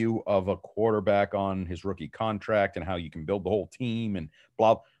value of a quarterback on his rookie contract and how you can build the whole team and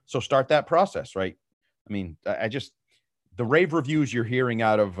blah. So start that process, right? I mean, the rave reviews you're hearing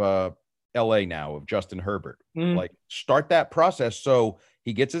out of LA now of Justin Herbert, like start that process so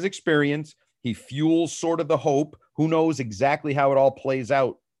he gets his experience. He fuels sort of the hope. Who knows exactly how it all plays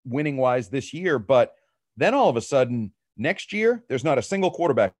out winning wise this year. But then all of a sudden next year, there's not a single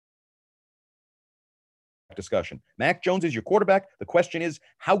quarterback discussion. Mac Jones is your quarterback. The question is,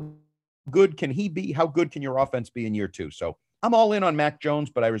 how good can he be? How good can your offense be in year 2? So I'm all in on Mac Jones,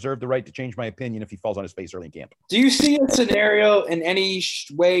 but I reserve the right to change my opinion if he falls on his face early in camp. Do you see a scenario in any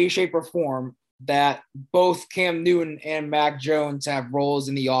way, shape, or form that both Cam Newton and Mac Jones have roles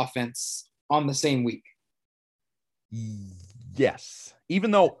in the offense on the same week? Yes. Even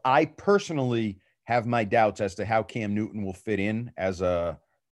though I personally have my doubts as to how Cam Newton will fit in as a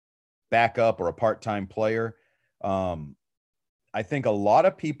backup or a part-time player. I think a lot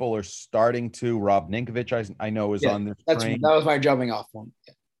of people are starting to. Rob Ninkovich, I know, is on this train. That was my jumping off one.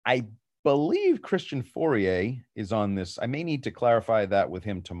 Yeah. I believe Christian Fourier is on this. I may need to clarify that with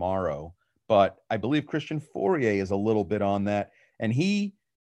him tomorrow, but I believe Christian Fourier is a little bit on that. And he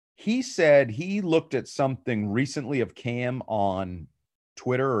said he looked at something recently of Cam on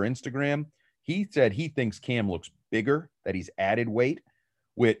Twitter or Instagram. He said he thinks Cam looks bigger, that he's added weight,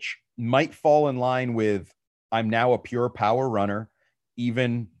 which might fall in line with I'm now a pure power runner.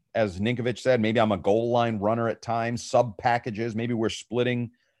 Even as Ninkovich said, maybe I'm a goal line runner at times, sub packages. Maybe we're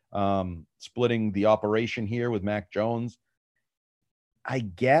splitting the operation here with Mac Jones. I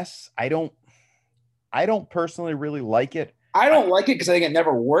guess I don't personally really like it. I don't like it because I think it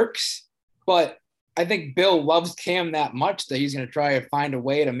never works, but I think Bill loves Cam that much that he's going to try to find a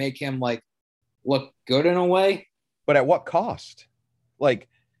way to make him like look good in a way. But at what cost? Like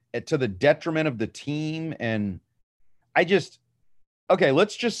to the detriment of the team. And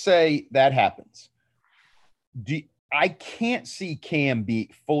let's just say that happens. I can't see Cam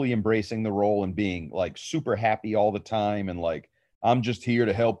be fully embracing the role and being like super happy all the time and like, I'm just here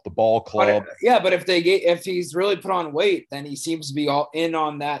to help the ball club. But if he's really put on weight, then he seems to be all in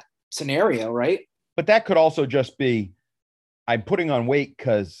on that scenario, right? But that could also just be, I'm putting on weight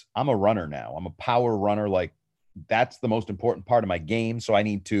because I'm a runner now. I'm a power runner. Like that's the most important part of my game. So I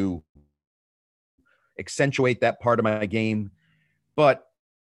need to accentuate that part of my game. But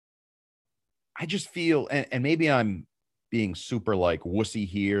I just feel, and maybe I'm being super like wussy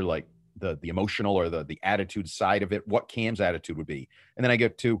here, like the emotional or the attitude side of it, what Cam's attitude would be. And then I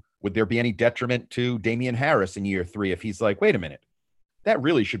get to, would there be any detriment to Damian Harris in year 3 if he's like, wait a minute, that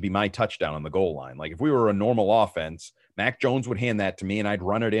really should be my touchdown on the goal line. Like if we were a normal offense, Mac Jones would hand that to me and I'd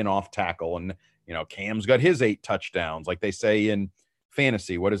run it in off tackle. And, Cam's got his 8 touchdowns. Like they say in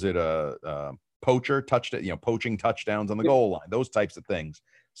fantasy, what is it? Poacher touchdown, poaching touchdowns on the goal line, those types of things.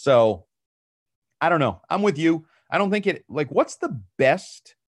 So I don't know. I'm with you. I don't think what's the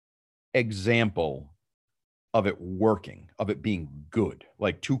best example of it working, of it being good?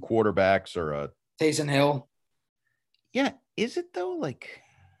 Like 2 quarterbacks or Taysom Hill. Yeah, is it though? Like,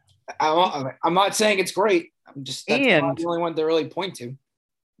 I'm not saying it's great. That's not the only one to really point to.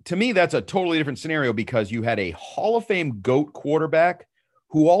 To me, that's a totally different scenario because you had a Hall of Fame GOAT quarterback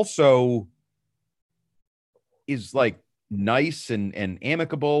who also is like nice and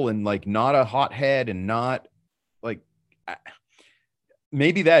amicable and like not a hothead and not like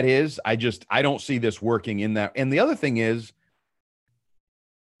maybe that is. I don't see this working in that. And the other thing is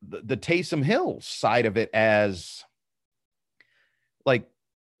the Taysom Hill side of it as like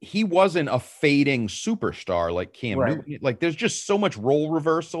he wasn't a fading superstar like Cam Newton. Like there's just so much role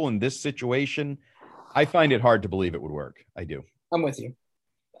reversal in this situation. I find it hard to believe it would work. I do. I'm with you.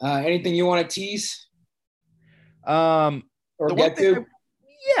 Anything you want to tease? Or get to?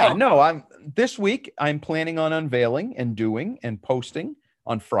 This week I'm planning on unveiling and doing and posting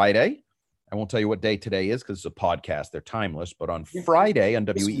on Friday. I won't tell you what day today is because it's a podcast. They're timeless, but on Friday on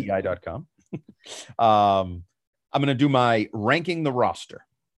weei.com, I'm going to do my ranking the roster.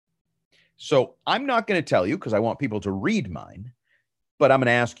 So I'm not going to tell you because I want people to read mine, but I'm going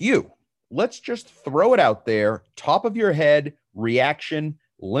to ask you. Let's just throw it out there, top of your head, reaction,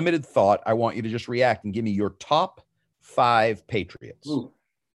 limited thought. I want you to just react and give me your top 5 Patriots. Ooh.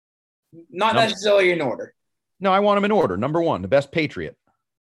 Not necessarily in order. No, I want them in order. Number 1, the best Patriot.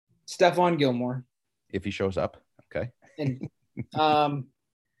 Stephon Gilmore. If he shows up. Okay. And they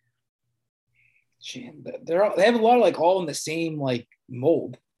have a lot of like all in the same like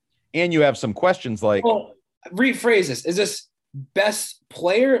mold. And you have some questions like, well, rephrase this. Is this best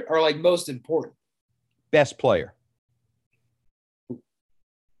player or like most important? Best player.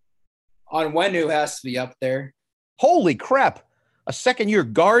 Onwenu has to be up there. Holy crap. A second-year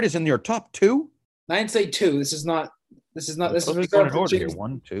guard is in your top 2? I didn't say 2. This is going in order here.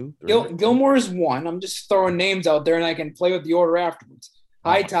 1, 2, 3. Gilmore is 1. I'm just throwing names out there and I can play with the order afterwards.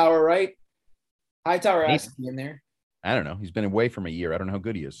 Hightower, right? Hightower has to be in there. I don't know. He's been away from a year. I don't know how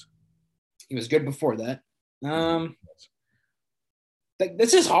good he is. He was good before that.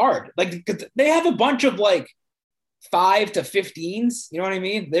 This is hard. Like they have a bunch of like 5 to 15s. You know what I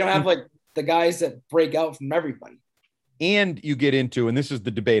mean? They don't have like the guys that break out from everybody. And you get into, and this is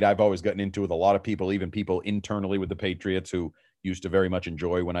the debate I've always gotten into with a lot of people, even people internally with the Patriots who used to very much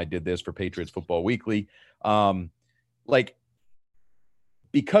enjoy when I did this for Patriots Football Weekly. Like,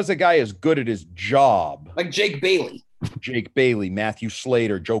 because a guy is good at his job. Like Jake Bailey, Matthew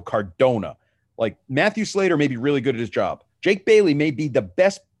Slater, Joe Cardona. Like Matthew Slater may be really good at his job. Jake Bailey may be the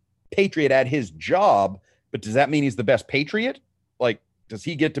best Patriot at his job, but does that mean he's the best Patriot? Like, does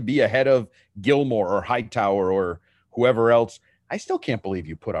he get to be ahead of Gilmore or Hightower or whoever else? I still can't believe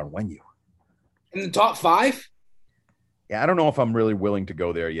you put Onwenu in the top 5. Yeah, I don't know if I'm really willing to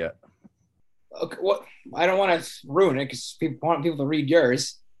go there yet. Okay, well, I don't want to ruin it because people want people to read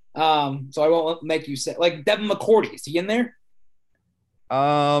yours. So I won't make you say like Devin McCourty. Is he in there?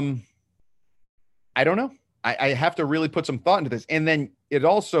 I don't know. I have to really put some thought into this. And then it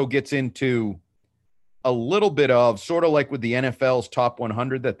also gets into a little bit of sort of like with the NFL's top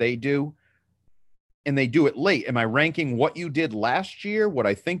 100 that they do. And they do it late. Am I ranking what you did last year? What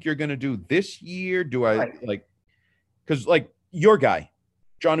I think you're going to do this year? Do I like, because like your guy,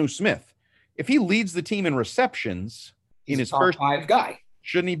 Jonnu Smith, if he leads the team in receptions in his first 5 guy,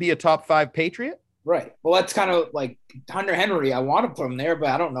 shouldn't he be a top 5 Patriot? Right. Well, that's kind of like Hunter Henry. I want to put him there, but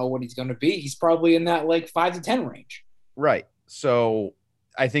I don't know what he's going to be. He's probably in that like 5 to 10 range. Right. So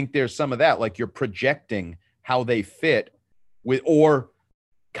I think there's some of that, like you're projecting how they fit with, or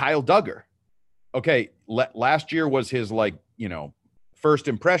Kyle Duggar. Okay. Last year was his like, first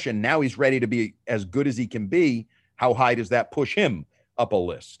impression. Now he's ready to be as good as he can be. How high does that push him up a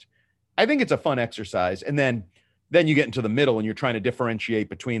list? I think it's a fun exercise. And then you get into the middle and you're trying to differentiate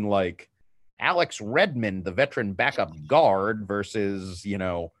between like Alex Redmond, the veteran backup guard versus,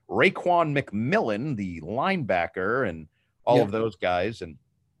 Raekwon McMillan, the linebacker, and all of those guys. And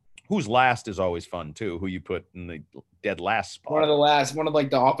who's last is always fun too. Who you put in the dead last spot. One of like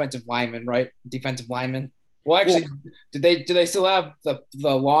the offensive linemen, right? Defensive linemen. Well, actually, do they still have the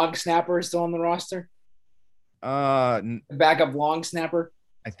long snapper still on the roster? The backup long snapper.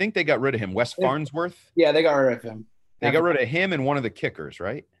 I think they got rid of him. Wes Farnsworth. Yeah, they got rid of him. They got rid of him and one of the kickers,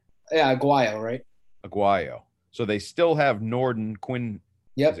 right? Yeah, Aguayo, right? Aguayo. So they still have Norden, Quinn.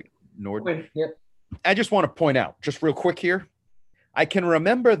 Yep. Norden. Quinn, yep. I just want to point out, just real quick here, I can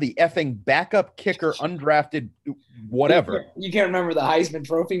remember the effing backup kicker, undrafted, whatever. You can't remember the Heisman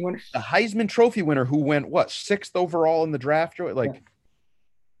Trophy winner? The Heisman Trophy winner who went, 6th overall in the draft? Like,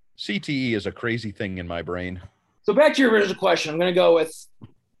 CTE is a crazy thing in my brain. So back to your original question, I'm going to go with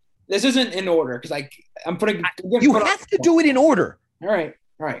 – this isn't in order because I'm putting – You have to do it in order. All right.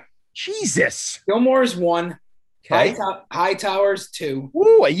 Jesus. Gilmore is 1. Okay. Hightower's 2.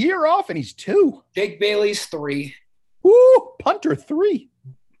 Woo, a year off and he's 2. Jake Bailey's 3. Woo, punter 3.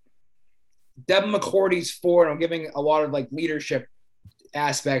 Devin McCourty's 4. And I'm giving a lot of like leadership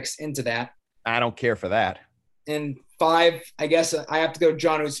aspects into that. I don't care for that. And 5, I guess I have to go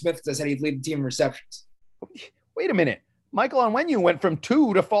John O. Smith because I said he'd lead the team in receptions. Wait a minute. Michael Onwenu went from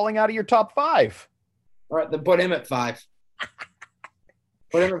 2 to falling out of your top 5. All right, then put him at 5.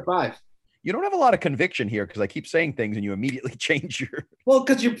 Put him at 5. You don't have a lot of conviction here because I keep saying things and you immediately change your. Well,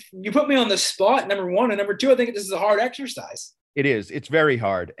 because you put me on the spot, number 1. And number 2, I think this is a hard exercise. It is. It's very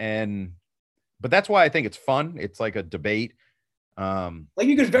hard. But that's why I think it's fun. It's like a debate. Like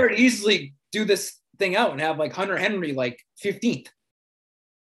you could very easily do this thing out and have like Hunter Henry like 15th.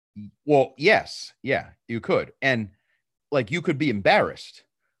 Well, yes. Yeah, you could. And like you could be embarrassed.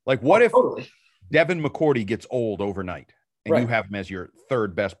 Like what if totally. Devin McCourty gets old overnight and Right. you have him as your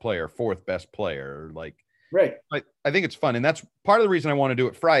 3rd best player, 4th best player? Like, right. I think it's fun. And that's part of the reason I want to do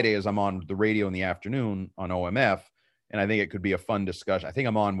it Friday is I'm on the radio in the afternoon on OMF. And I think it could be a fun discussion. I think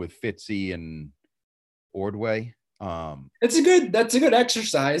I'm on with Fitzy and Ordway. That's a good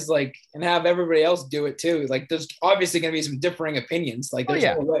exercise, like, and have everybody else do it too. Like, there's obviously going to be some differing opinions. Like,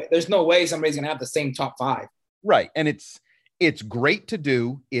 there's no way somebody's going to have the same top 5. Right. And it's great to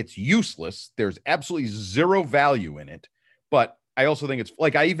do. It's useless. There's absolutely zero value in it. But I also think it's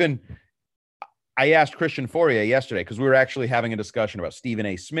like I asked Christian Fourier yesterday because we were actually having a discussion about Stephen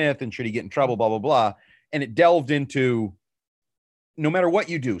A. Smith and should he get in trouble, blah, blah, blah. And it delved into no matter what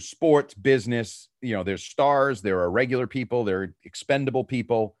you do, sports, business, there's stars, there are regular people, there are expendable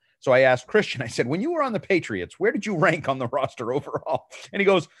people. So I asked Christian, I said, when you were on the Patriots, where did you rank on the roster overall? And he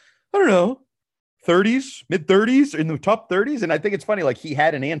goes, I don't know, 30s, mid 30s, in the top 30s. And I think it's funny, like he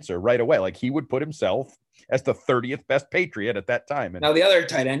had an answer right away. Like he would put himself as the 30th best Patriot at that time. And now the other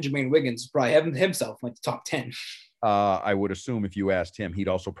tight end, Jermaine Wiggins, probably having himself like the top 10. I would assume if you asked him, he'd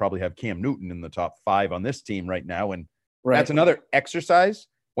also probably have Cam Newton in the top 5 on this team right now. And that's another exercise.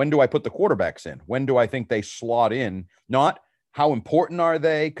 When do I put the quarterbacks in? When do I think they slot in? Not how important are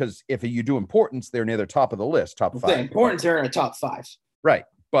they? Because if you do importance, they're near the top of the list, top 5. Importance, they're in a top 5. Right.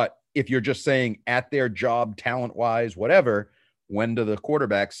 But if you're just saying at their job, talent-wise, whatever, when do the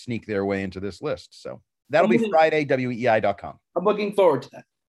quarterbacks sneak their way into this list? So that'll be Friday, WEI.com. I'm looking forward to that.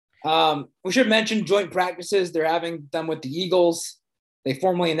 We should mention joint practices. They're having them with the Eagles. They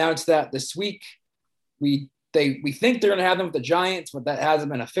formally announced that this week. We think they're going to have them with the Giants, but that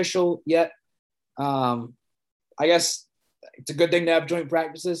hasn't been official yet. I guess it's a good thing to have joint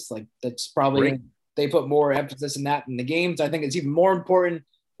practices. Like that's probably they put more emphasis in that in the games. I think it's even more important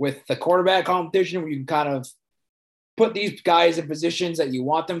with the quarterback competition where you can kind of put these guys in positions that you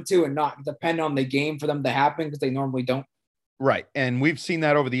want them to and not depend on the game for them to happen because they normally don't. Right. And we've seen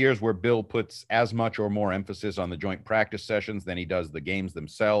that over the years where Bill puts as much or more emphasis on the joint practice sessions than he does the games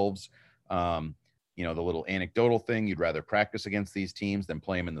themselves. The little anecdotal thing, you'd rather practice against these teams than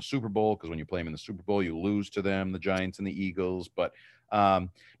play them in the Super Bowl because when you play them in the Super Bowl, you lose to them, the Giants and the Eagles. But no,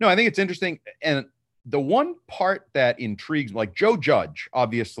 I think it's interesting. And the one part that intrigues, like Joe Judge,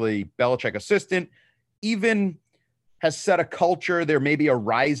 obviously Belichick assistant, even has set a culture. There may be a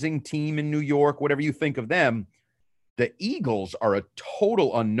rising team in New York, whatever you think of them. The Eagles are a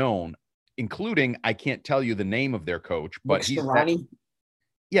total unknown, including, I can't tell you the name of their coach, but he's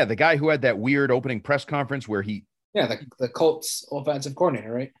the guy who had that weird opening press conference where the Colts offensive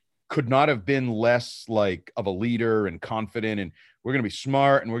coordinator, right? Could not have been less like of a leader and confident. And we're going to be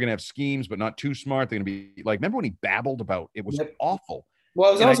smart and we're going to have schemes, but not too smart. They're going to be like, remember when he babbled about it was awful. Well,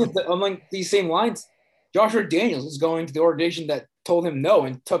 it was also among these same lines. Joshua Daniels is going to the organization that told him no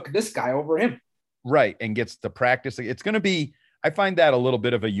and took this guy over him. Right. And gets to practice. It's going to be, I find that a little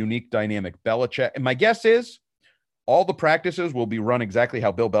bit of a unique dynamic. Belichick. And my guess is all the practices will be run exactly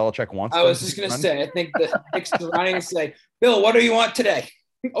how Bill Belichick wants. I was just going to say, I think the Nick's running and say, Bill, what do you want today?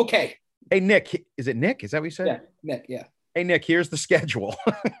 Okay. Hey, Nick, is it Nick? Is that what you said? Yeah. Nick. Yeah. Hey, Nick, here's the schedule.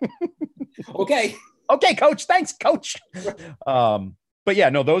 Okay. Okay, coach. Thanks, coach. But yeah,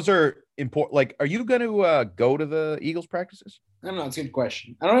 no, those are important. Like, are you going to go to the Eagles practices? I don't know. It's a good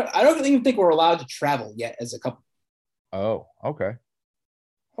question. I don't even think we're allowed to travel yet as a couple. Oh, okay.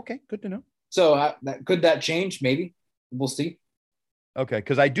 Okay. Good to know. So could that change? Maybe we'll see. Okay.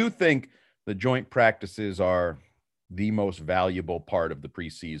 Because I do think the joint practices are the most valuable part of the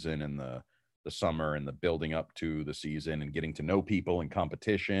preseason and the summer and the building up to the season and getting to know people and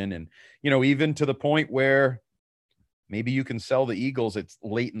competition. And, even to the point where maybe you can sell the Eagles. It's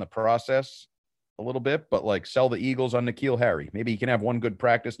late in the process a little bit, but like sell the Eagles on N'Keal Harry. Maybe you can have one good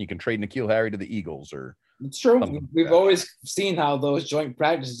practice and you can trade N'Keal Harry to the Eagles or It's true. We've always seen how those joint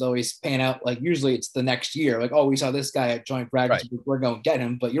practices always pan out. Like usually it's the next year. Like, oh, we saw this guy at joint practice. Right. We're going to get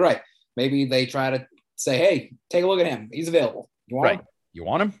him. But you're right. Maybe they try to say, hey, take a look at him. He's available. You want him? You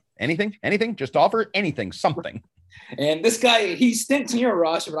want him? Anything? Just offer anything, something. And this guy, he stinks in your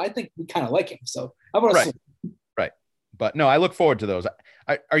roster, but I think we kind of like him. So how about right. But no, I look forward to those.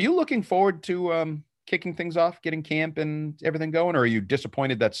 Are you looking forward to kicking things off, getting camp and everything going, or are you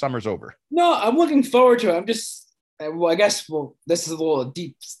disappointed that summer's over? No, I'm looking forward to it. I'm just, I guess, this is a little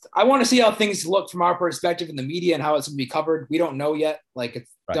deep. I want to see how things look from our perspective in the media and how it's going to be covered. We don't know yet. Like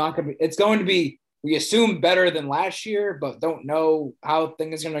it's going to be, we assume better than last year, but don't know how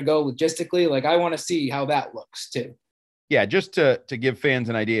things are going to go logistically. Like I want to see how that looks too. Yeah. Just to give fans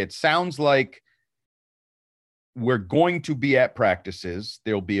an idea, it sounds like we're going to be at practices.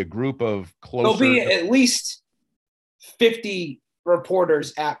 There'll be a group of closer. There'll be at least 50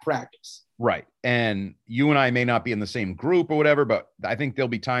 reporters at practice. Right. And you and I may not be in the same group or whatever, but I think there'll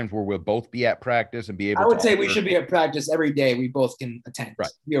be times where we'll both be at practice and be able to. I would say we should be at practice every day. We both can attend.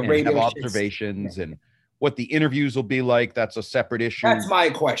 Right. And have observations and what the interviews will be like. That's a separate issue. That's my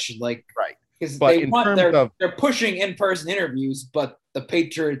question. Like, right. Because they're pushing in-person interviews, but the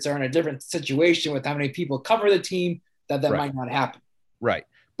Patriots are in a different situation with how many people cover the team that might not happen. Right.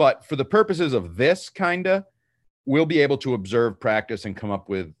 But for the purposes of this we'll be able to observe practice and come up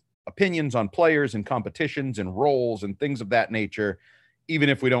with opinions on players and competitions and roles and things of that nature, even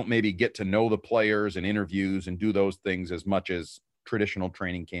if we don't maybe get to know the players and interviews and do those things as much as traditional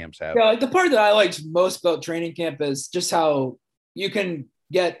training camps have. Yeah, the part that I liked most about training camp is just how you can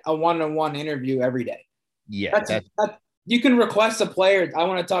get a one-on-one interview every day. Yeah. You can request a player. I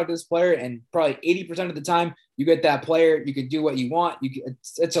want to talk to this player, and probably 80% of the time you get that player. You can do what you want.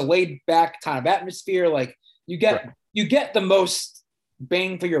 It's a laid back kind of atmosphere. Like you get the most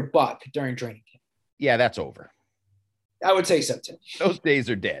bang for your buck during training camp. Yeah, that's over. I would say so too. Those days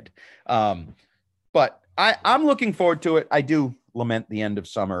are dead. But I'm looking forward to it. I do lament the end of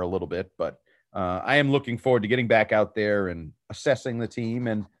summer a little bit, but I am looking forward to getting back out there and assessing the team.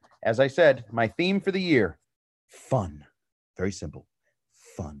 And as I said, my theme for the year, fun. Very simple.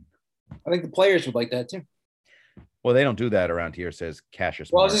 Fun. I think the players would like that too. Well, they don't do that around here, says Cassius.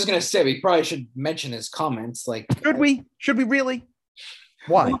 Well, I was just going to say, we probably should mention his comments. Like, should we really?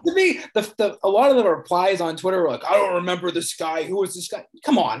 Why? Well, to me, a lot of the replies on Twitter were like, I don't remember this guy. Who is this guy?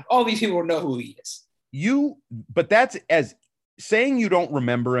 Come on. All these people know who he is. But that's as saying you don't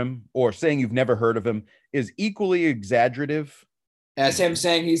remember him or saying you've never heard of him is equally exaggerative as him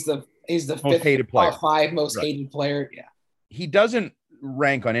saying he's the most fifth hated player. Top 5 most hated player. Yeah. He doesn't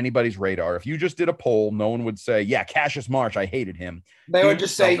rank on anybody's radar. If you just did a poll, no one would say, yeah, Cassius Marsh, I hated him. They would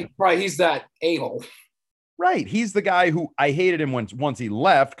just say, right, he's that a-hole. Right. He's the guy who I hated him once he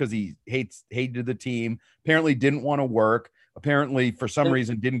left because he hated the team, apparently didn't want to work, apparently for some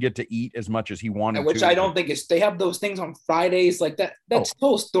reason didn't get to eat as much as he wanted which to. I don't think they have those things on Fridays like that. That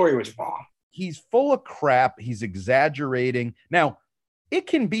whole story was wrong. He's full of crap. He's exaggerating. Now, it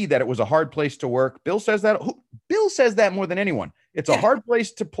can be that it was a hard place to work. Bill says that. Bill says that more than anyone. It's a hard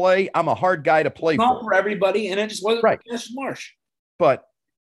place to play. I'm a hard guy to play not for everybody, and it just wasn't right. Cassius Marsh. But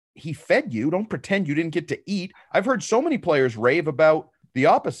he fed you. Don't pretend you didn't get to eat. I've heard so many players rave about the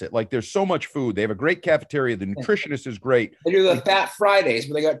opposite. Like there's so much food. They have a great cafeteria. The nutritionist is great. They do the Fat Fridays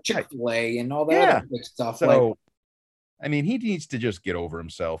where they got Chick-fil-A and all that other good stuff. So, I mean, he needs to just get over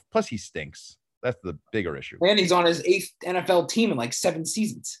himself. Plus, he stinks. That's the bigger issue. And he's on his 8th NFL team in like 7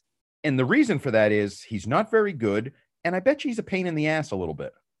 seasons. And the reason for that is he's not very good. And I bet you he's a pain in the ass a little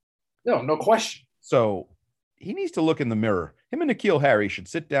bit. No question. So he needs to look in the mirror. Him and N'Keal Harry should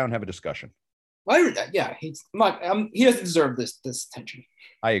sit down and have a discussion. Well, I agree with that. Yeah, he doesn't deserve this attention.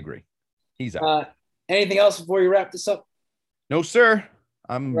 I agree. He's out. Anything else before you wrap this up? No, sir.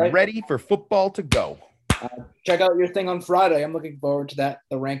 I'm ready for football to go. Check out your thing on Friday. I'm looking forward to that,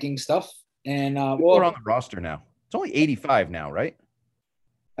 the ranking stuff. And we're on the roster now. It's only 85 now, right?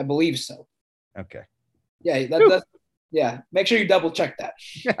 I believe so. Okay. Yeah, that's make sure you double check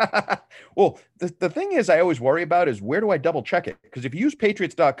that. Well, the thing is I always worry about is where do I double check it? Because if you use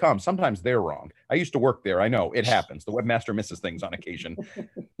patriots.com, sometimes they're wrong. I used to work there. I know it happens. The webmaster misses things on occasion.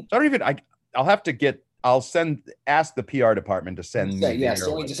 So I'll ask the PR department to send me. Yes,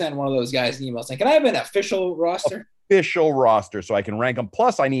 you need to send one of those guys an email saying, can I have an official roster? Official roster so I can rank them.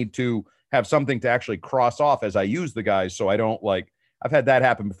 Plus I need to have something to actually cross off as I use the guys. So I don't I've had that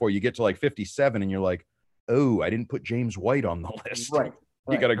happen before. You get to 57 and you're like, oh, I didn't put James White on the list. Right.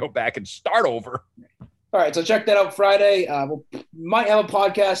 You got to go back and start over. All right. So check that out Friday. We might have a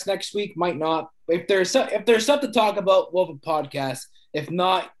podcast next week. Might not. If there's stuff to talk about, we'll have a podcast. If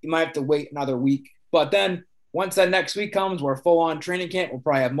not, you might have to wait another week. But then once that next week comes, we're full on training camp. We'll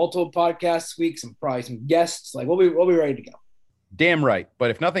probably have multiple podcast weeks and probably some guests. Like we'll be ready to go. Damn right. But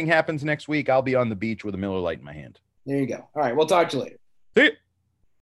if nothing happens next week, I'll be on the beach with a Miller Lite in my hand. There you go. All right. We'll talk to you later. See you.